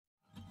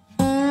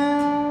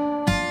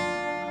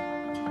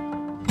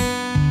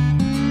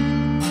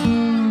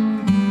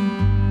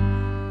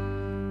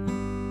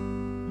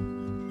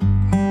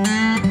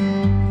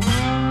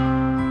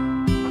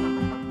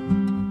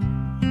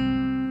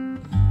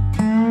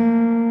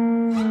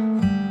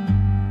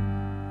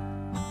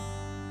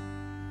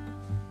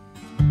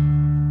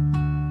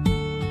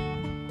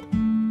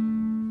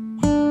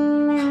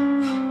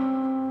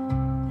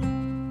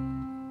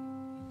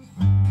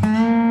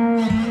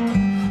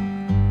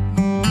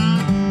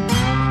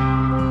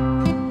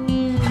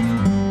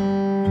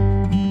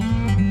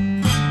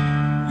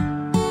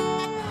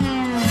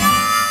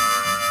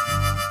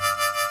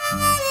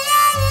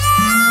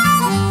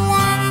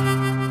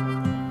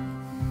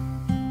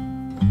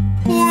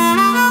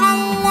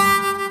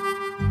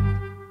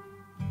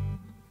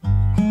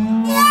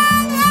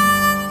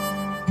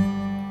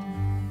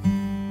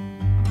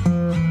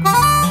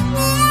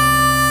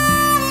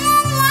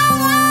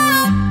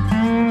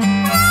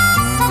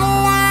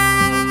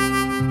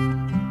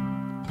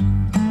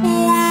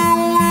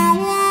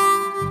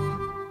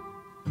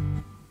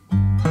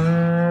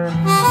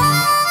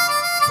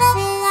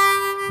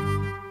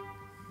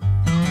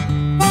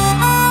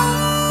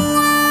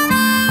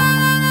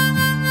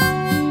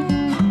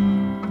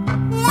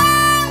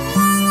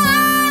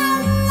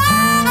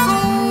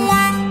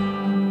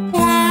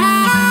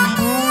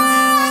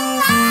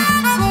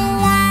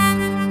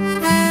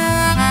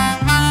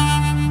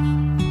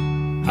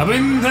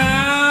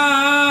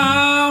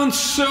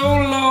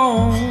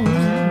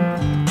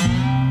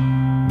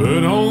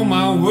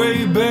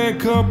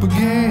up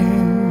again.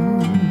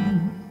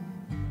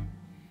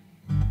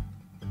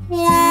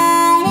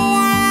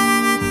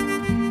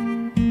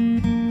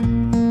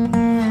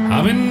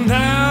 I've been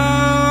down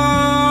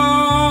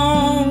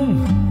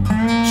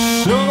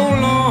so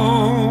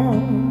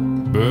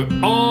long, but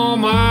on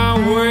my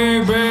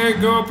way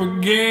back up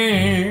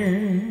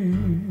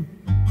again.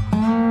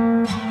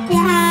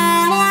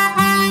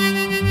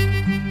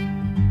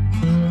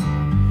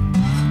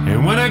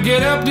 And when I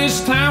get up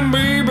this time,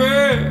 baby,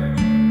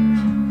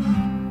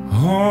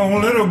 oh,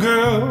 little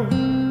girl,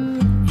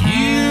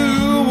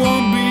 you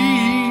won't be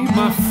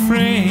my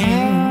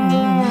friend.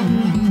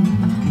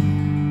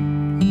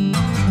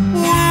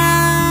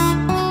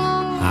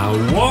 I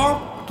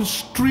walk the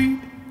street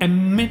at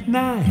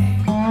midnight,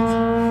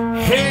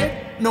 had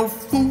no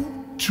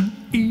food to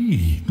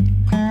eat.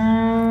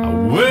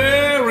 I'm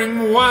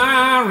wearing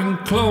wiring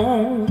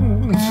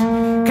clothes,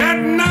 got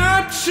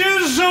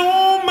notches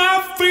on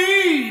my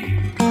feet.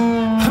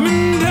 I've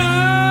been down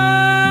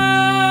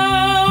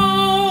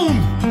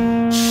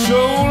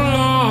so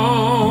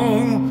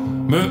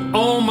long, but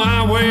on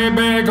my way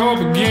back up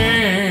again.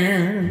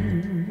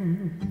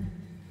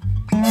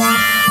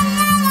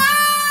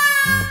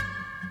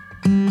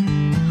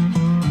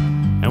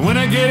 And when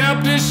I get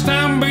up this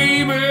time,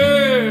 baby,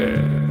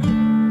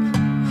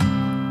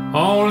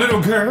 oh,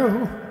 little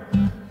girl,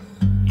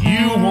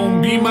 you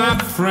won't be my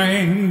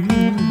friend.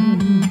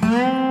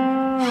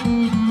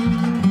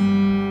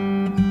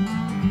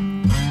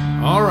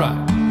 All right.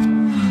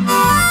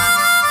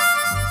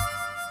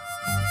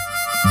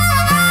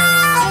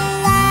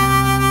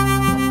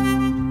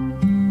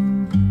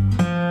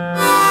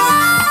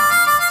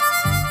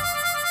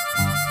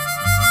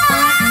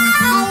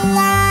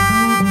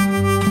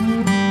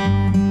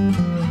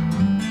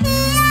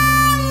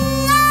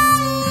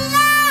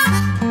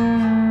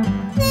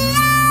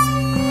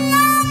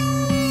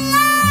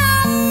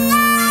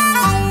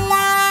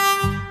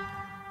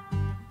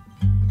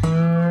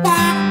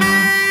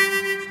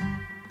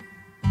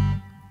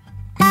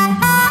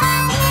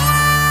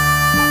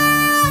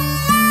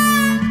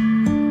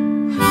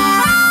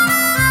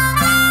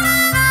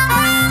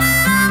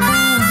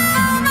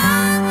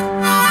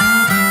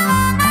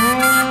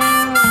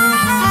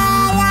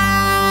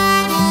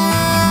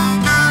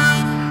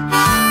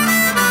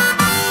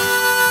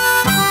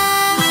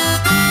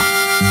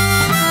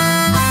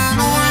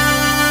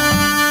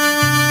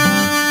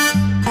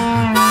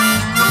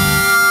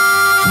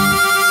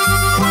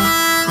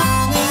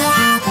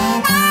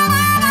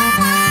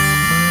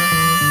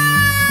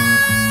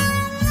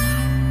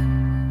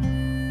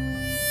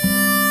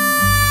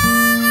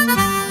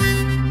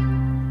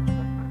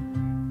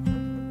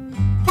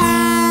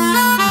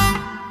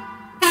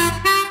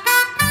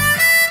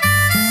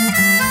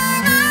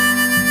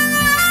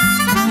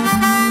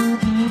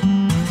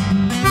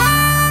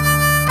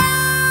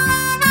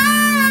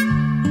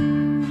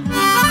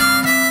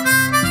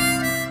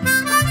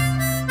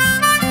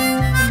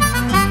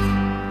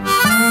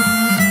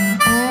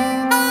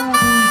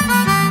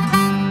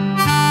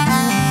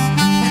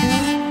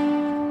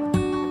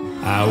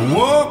 I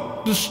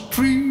walked the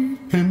street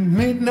at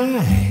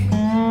midnight,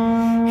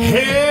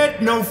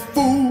 had no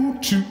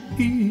food to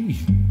eat,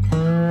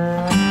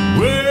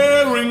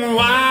 wearing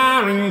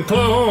wiring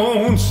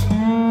clothes,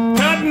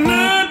 got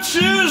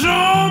notches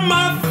on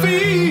my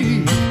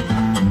feet.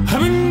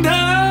 I've been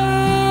down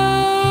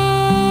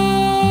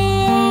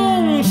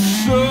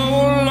so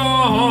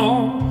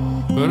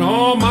long, but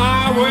on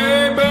my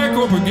way back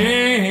up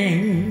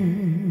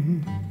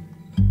again.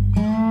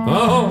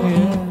 Oh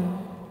yeah.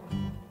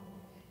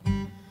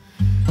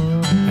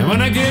 And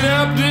when I get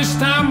up this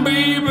time,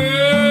 baby,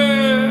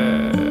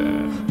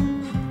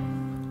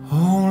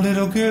 oh,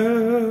 little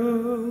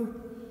girl,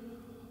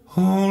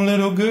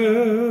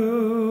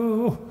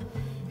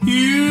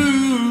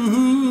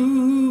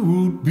 you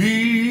would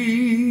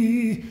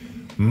be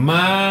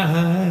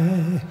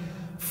my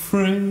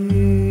friend.